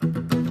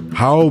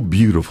How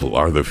beautiful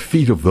are the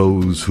feet of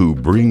those who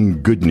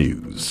bring good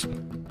news.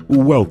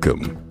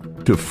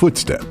 Welcome to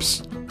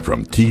Footsteps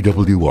from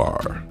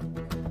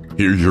TWR.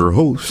 Here's your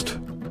host,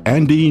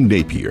 Andy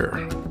Napier.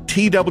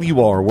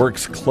 TWR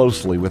works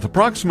closely with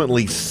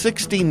approximately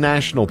 60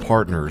 national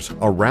partners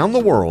around the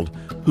world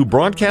who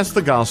broadcast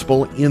the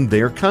gospel in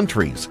their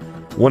countries.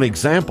 One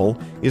example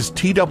is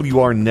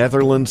TWR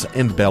Netherlands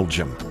and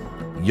Belgium.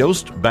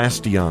 Joost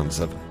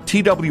Bastiaans of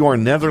TWR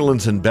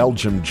Netherlands and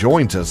Belgium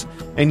joins us.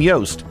 And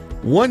Joost,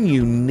 one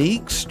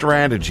unique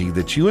strategy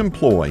that you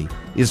employ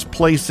is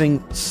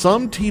placing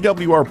some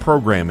TWR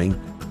programming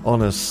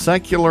on a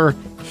secular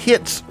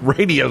hits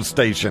radio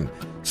station.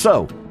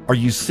 So, are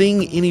you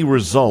seeing any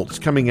results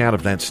coming out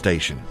of that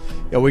station?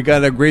 Yeah, we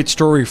got a great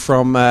story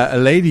from a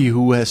lady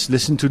who has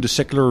listened to the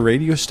secular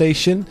radio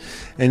station,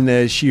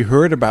 and she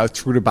heard about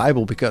Through the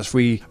Bible because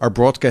we are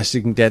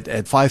broadcasting that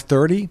at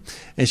 5:30,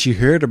 and she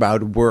heard about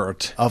the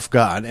Word of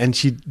God. And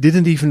she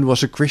didn't even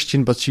was a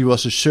Christian, but she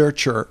was a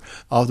searcher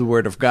of the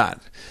Word of God.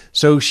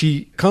 So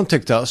she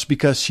contacted us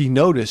because she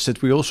noticed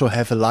that we also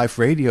have a live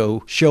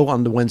radio show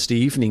on the Wednesday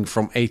evening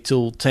from 8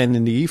 till 10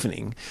 in the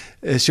evening.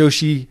 So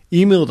she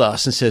emailed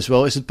us and says,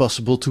 well, is it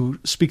possible to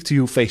speak to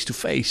you face to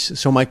face?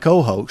 So my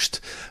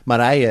co-host,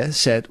 Marije,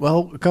 said,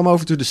 well, come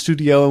over to the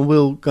studio and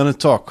we're going to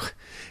talk.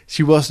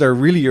 She was there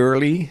really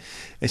early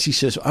and she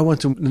says, I want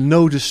to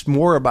know this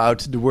more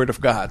about the Word of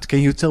God.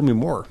 Can you tell me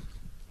more?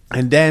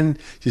 And then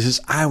she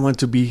says, I want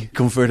to be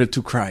converted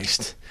to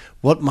Christ.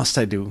 What must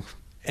I do?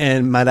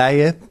 And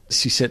Marije,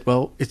 she said,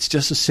 well, it's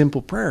just a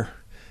simple prayer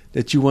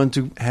that you want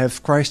to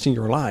have Christ in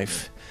your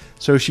life.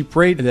 So she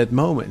prayed at that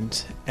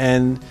moment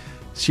and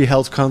she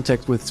held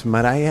contact with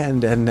Marije,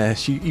 and then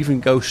she even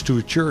goes to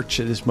a church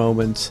at this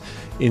moment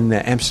in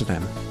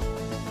Amsterdam.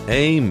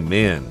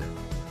 Amen.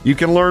 You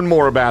can learn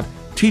more about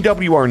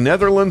TWR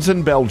Netherlands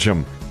and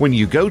Belgium when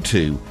you go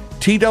to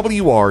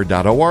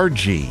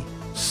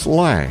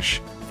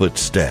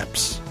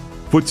twr.org/footsteps.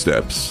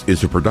 Footsteps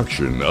is a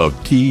production of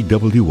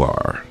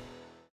TWR.